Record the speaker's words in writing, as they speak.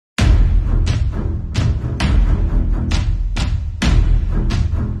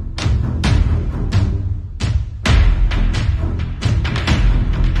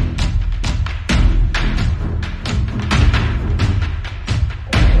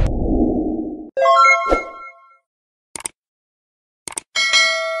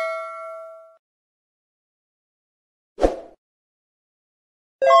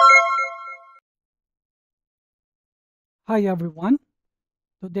Hi everyone.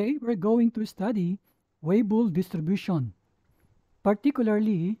 Today we're going to study Weibull distribution,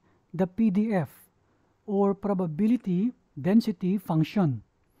 particularly the PDF or probability density function,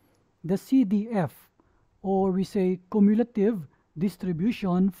 the CDF or we say cumulative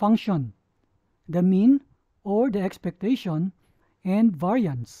distribution function, the mean or the expectation, and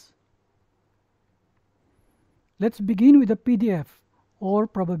variance. Let's begin with the PDF or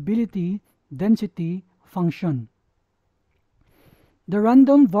probability density function. The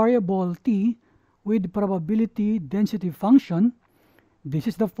random variable t with probability density function, this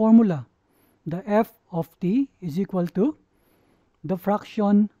is the formula. The f of t is equal to the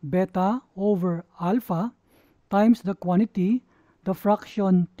fraction beta over alpha times the quantity, the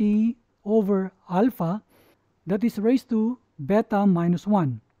fraction t over alpha, that is raised to beta minus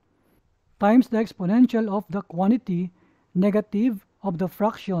 1, times the exponential of the quantity negative of the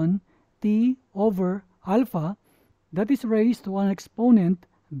fraction t over alpha, that is raised to an exponent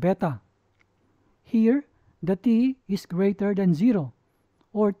beta. Here, the t is greater than 0,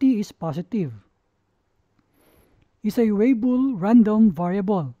 or t is positive. Is a Weibull random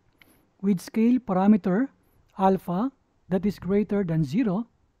variable with scale parameter alpha that is greater than 0,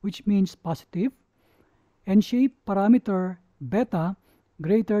 which means positive, and shape parameter beta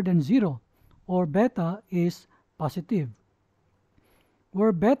greater than 0, or beta is positive,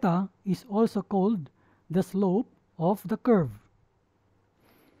 where beta is also called the slope of the curve.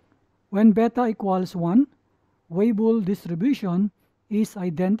 When beta equals 1, Weibull distribution is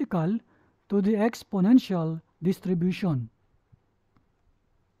identical to the exponential distribution.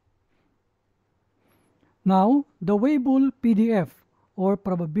 Now, the Weibull PDF or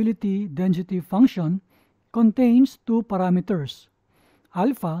probability density function contains two parameters,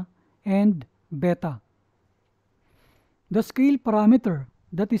 alpha and beta. The scale parameter,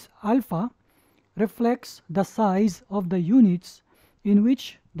 that is alpha, reflects the size of the units in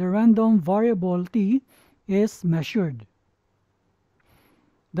which the random variable t is measured.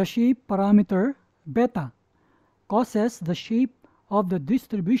 The shape parameter beta causes the shape of the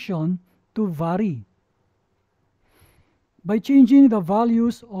distribution to vary. By changing the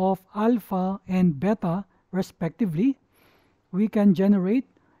values of alpha and beta respectively, we can generate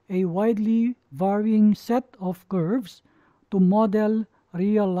a widely varying set of curves to model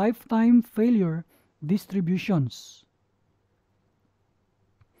real lifetime failure distributions.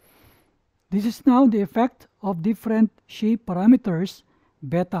 This is now the effect of different shape parameters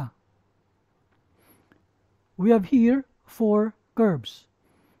beta. We have here 4 curves.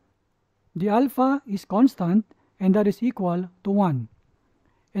 The alpha is constant and that is equal to 1,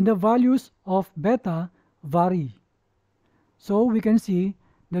 and the values of beta vary. So we can see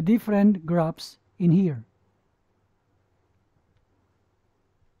the different graphs in here.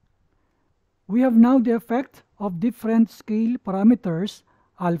 We have now the effect of different scale parameters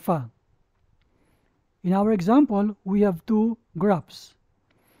alpha. In our example, we have 2 graphs.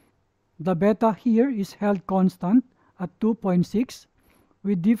 The beta here is held constant at 2.6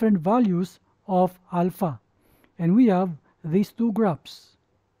 with different values of alpha, and we have these 2 graphs.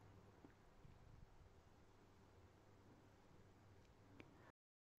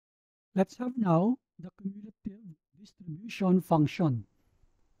 Let's have now the cumulative distribution function,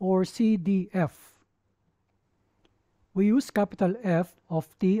 or CDF. We use capital F of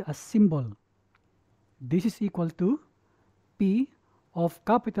t as symbol. This is equal to P of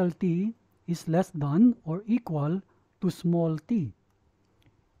capital T is less than or equal to small t,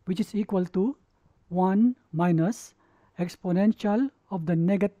 which is equal to 1 minus exponential of the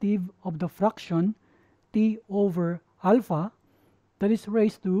negative of the fraction t over alpha, that is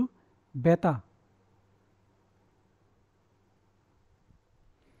raised to beta.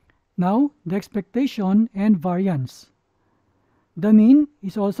 Now, the expectation and variance. The mean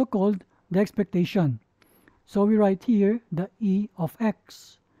is also called the expectation. So we write here the E of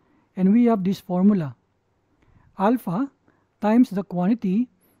x, and we have this formula. Alpha times the quantity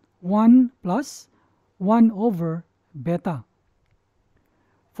 1 plus 1 over beta.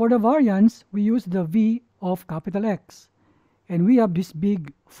 For the variance, we use the V of capital X, and we have this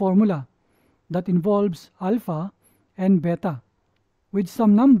big formula that involves alpha and beta, with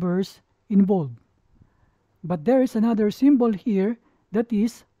some numbers involved. But there is another symbol here that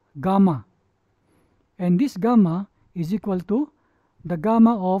is gamma. And this gamma is equal to the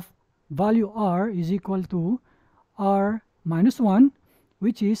gamma of value r is equal to r minus 1,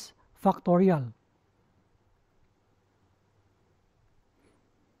 which is factorial.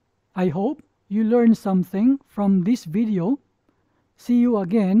 I hope you learned something from this video. See you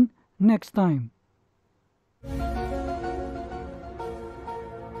again next time.